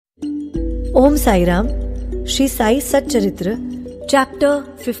Om Sai Ram, Shri Sai SatCharitra Chapter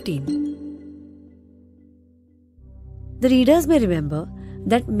 15. The readers may remember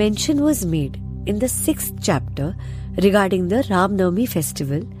that mention was made in the 6th chapter regarding the Ram Navami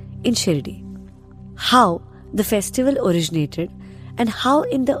festival in Shirdi. How the festival originated and how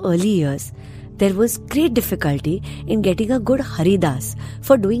in the early years there was great difficulty in getting a good Haridas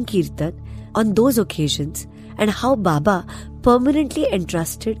for doing Kirtan on those occasions, and how Baba permanently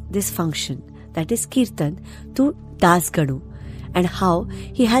entrusted this function, that is Kirtan, to Das Ganu, and how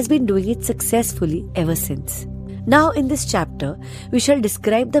he has been doing it successfully ever since. Now in this chapter, we shall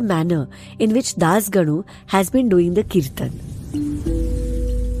describe the manner in which Das Ganu has been doing the Kirtan.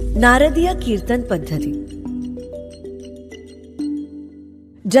 Naradiya Kirtan Paddhati.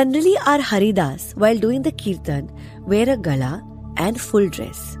 Generally our Haridas, while doing the Kirtan, wear a gala and full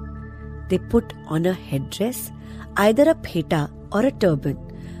dress. They put on a headdress, either a pheta or a turban,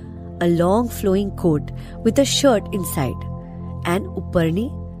 a long flowing coat with a shirt inside, an upparni,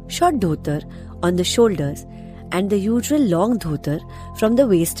 short dhotar on the shoulders, and the usual long dhotar from the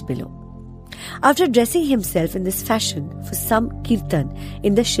waist below. After dressing himself in this fashion for some Kirtan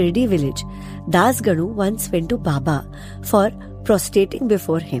in the Shirdi village, Das Ganu once went to Baba for prostrating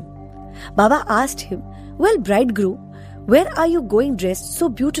before him. Baba asked him, "Well, bridegroom, where are you going dressed so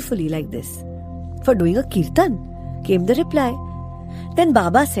beautifully like this?" "For doing a Kirtan," came the reply. Then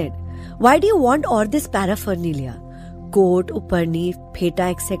Baba said, "Why do you want all this paraphernalia? Coat, upparni, pheta,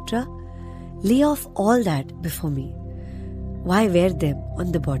 etc. Lay off all that before me. Why wear them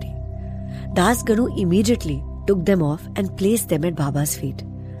on the body?" Das Ganu immediately took them off and placed them at Baba's feet.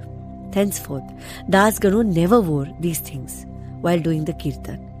 Thenceforth, Das Ganu never wore these things while doing the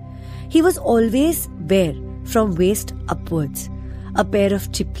Kirtan. He was always bare from waist upwards. A pair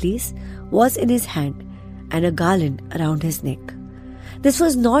of chiplis was in his hand and a garland around his neck. This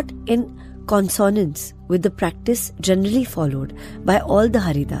was not in consonance with the practice generally followed by all the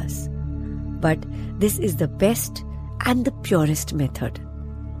Haridas, but this is the best and the purest method.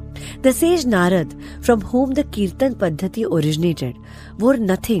 The sage Narad, from whom the Kirtan Paddhati originated, wore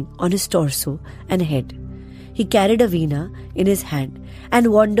nothing on his torso and head. He carried a veena in his hand and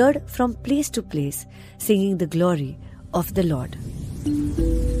wandered from place to place singing the glory of the Lord.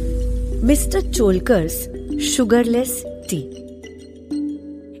 Mr. Cholkar's Sugarless Tea.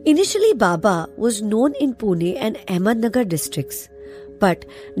 Initially Baba was known in Pune and Ahmednagar districts, but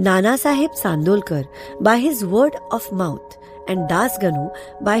Nana Sahib Sandolkar, by his word of mouth, and Das Ganu,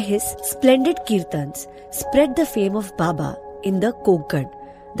 by his splendid kirtans, spread the fame of Baba in the Konkan,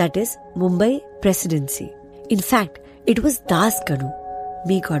 that is Mumbai Presidency. In fact, it was Das Ganu,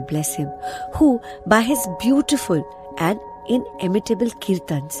 may God bless him, who by his beautiful and inimitable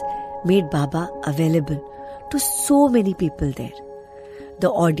kirtans made Baba available to so many people there. The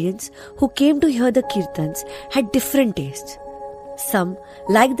audience who came to hear the kirtans had different tastes. Some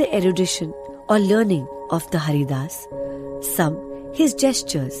liked the erudition or learning of the Haridas, some his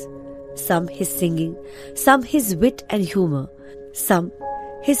gestures, some his singing, some his wit and humor, some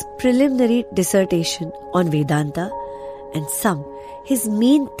his preliminary dissertation on Vedanta, and some his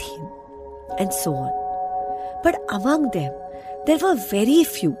main theme, and so on. But among them, there were very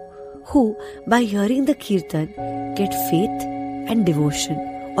few who, by hearing the Kirtan, get faith and devotion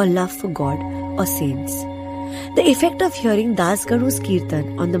or love for God or saints. The effect of hearing Das Ganu's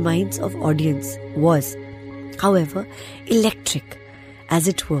Kirtan on the minds of audience was, however, electric, as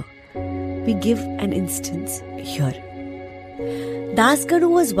it were. We give an instance here. Das Ganu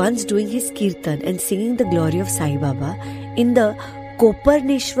was once doing his Kirtan and singing the glory of Saibaba in the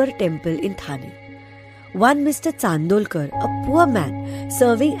Koparneshwar temple in Thane. One Mr. Chandolkar, a poor man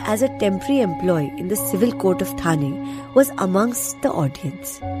serving as a temporary employee in the civil court of Thane, was amongst the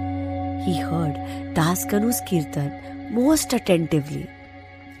audience. He heard Das Ganu's Kirtan most attentively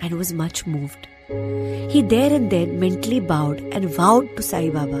and was much moved. He there and then mentally bowed and vowed to Sai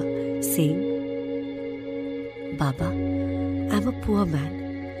Baba, saying, "Baba, I am a poor man,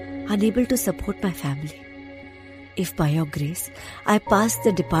 unable to support my family. If by your grace I pass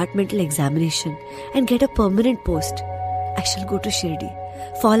the departmental examination and get a permanent post, I shall go to Shirdi,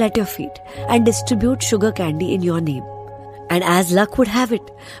 fall at your feet and distribute sugar candy in your name." And as luck would have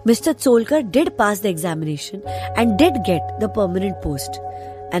it, Mr. Cholkar did pass the examination and did get the permanent post.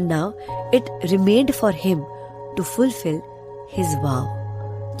 And now it remained for him to fulfill his vow.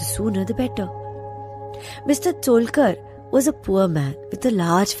 The sooner the better. Mr. Cholkar was a poor man with a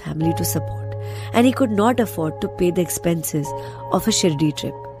large family to support, and he could not afford to pay the expenses of a Shirdi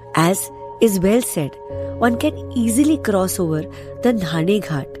trip. As is well said, one can easily cross over the Dhane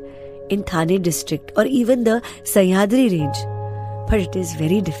Ghat in Thane district or even the Sahyadri range but it is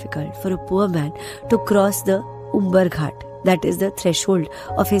very difficult for a poor man to cross the Umbar Ghat, that is the threshold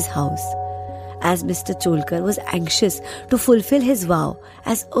of his house. As Mr. Cholkar was anxious to fulfill his vow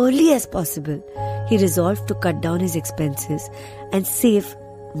as early as possible, he resolved to cut down his expenses and save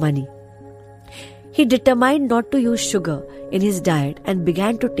money. He determined not to use sugar in his diet and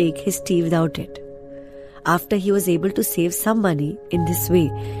began to take his tea without it. After he was able to save some money in this way,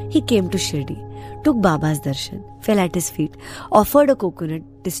 he came to Shirdi, took Baba's darshan, fell at his feet, offered a coconut,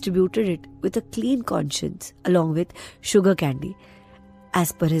 distributed it with a clean conscience along with sugar candy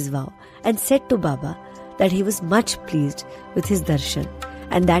as per his vow, and said to Baba that he was much pleased with his darshan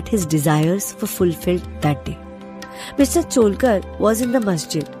and that his desires were fulfilled that day. Mr. Cholkar was in the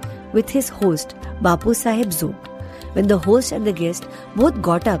masjid with his host Bapu Sahib Zog. When the host and the guest both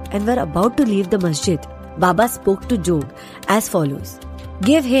got up and were about to leave the masjid, Baba spoke to Jog as follows: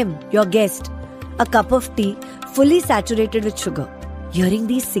 "Give him, your guest, a cup of tea fully saturated with sugar." Hearing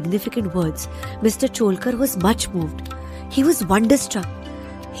these significant words, Mr. Cholkar was much moved. He was wonderstruck.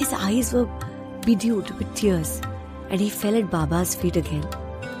 His eyes were bedewed with tears and he fell at Baba's feet again.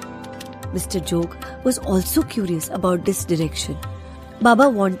 Mr. Jog was also curious about this direction. Baba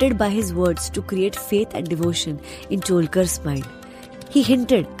wanted by his words to create faith and devotion in Cholkar's mind. He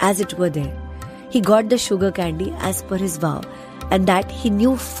hinted as it were there. He got the sugar candy as per his vow, and that he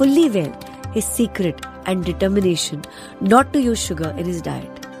knew fully well his secret and determination not to use sugar in his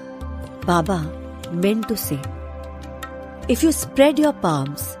diet. Baba meant to say, "If you spread your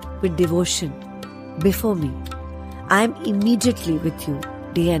palms with devotion before me, I am immediately with you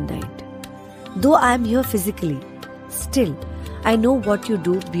day and night. Though I am here physically, still I know what you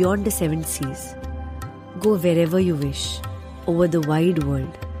do beyond the 7 seas. Go wherever you wish, over the wide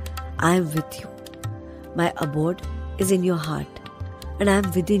world. I am with you. My abode is in your heart, and I am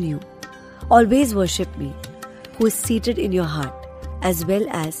within you. Always worship me, who is seated in your heart, as well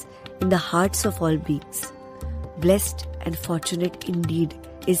as in the hearts of all beings. Blessed and fortunate indeed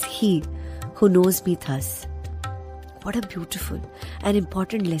is he who knows me thus." What a beautiful and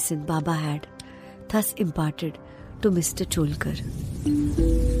important lesson Baba had thus imparted to Mr. Cholkar.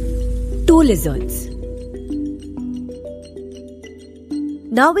 2 lizards.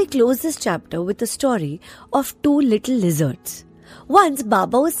 Now we close this chapter with the story of 2 little lizards. Once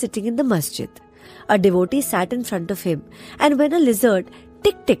Baba was sitting in the masjid. A devotee sat in front of him, and when a lizard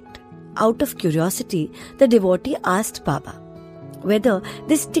tick-ticked, out of curiosity, the devotee asked Baba whether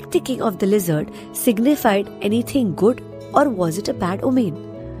this tick-ticking of the lizard signified anything good or was it a bad omen.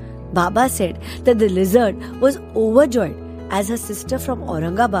 Baba said that the lizard was overjoyed as her sister from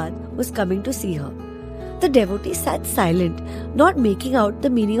Aurangabad was coming to see her. The devotee sat silent, not making out the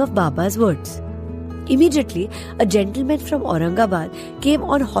meaning of Baba's words. Immediately, a gentleman from Aurangabad came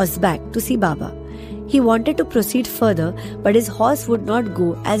on horseback to see Baba. He wanted to proceed further, but his horse would not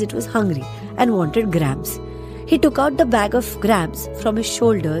go as it was hungry and wanted grams. He took out the bag of grams from his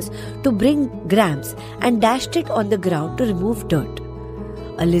shoulders to bring grams and dashed it on the ground to remove dirt.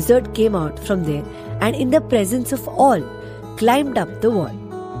 A lizard came out from there and in the presence of all climbed up the wall.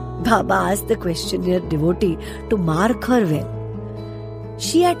 Baba asked the questioner devotee to mark her well.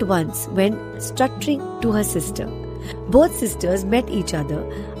 She at once went stuttering to her sister. Both sisters met each other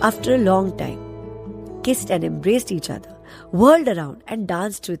after a long time, kissed and embraced each other, whirled around and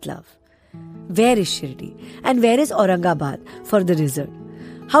danced with love. Where is Shirdi and where is Aurangabad for the lizard?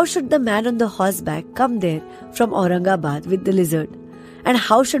 How should the man on the horseback come there from Aurangabad with the lizard? And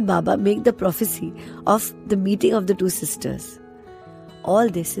how should Baba make the prophecy of the meeting of the 2 sisters? All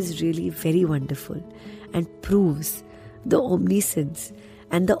this is really very wonderful and proves the omniscience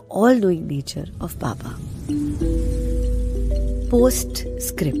and the all-knowing nature of Baba.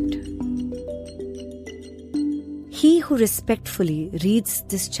 Postscript. He who respectfully reads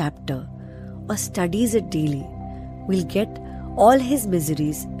this chapter or studies it daily will get all his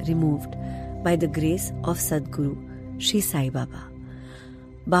miseries removed by the grace of Sadguru Shri Saibaba.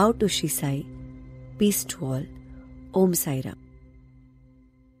 Bow to Shri Sai. Peace to all. Om Sai Ram.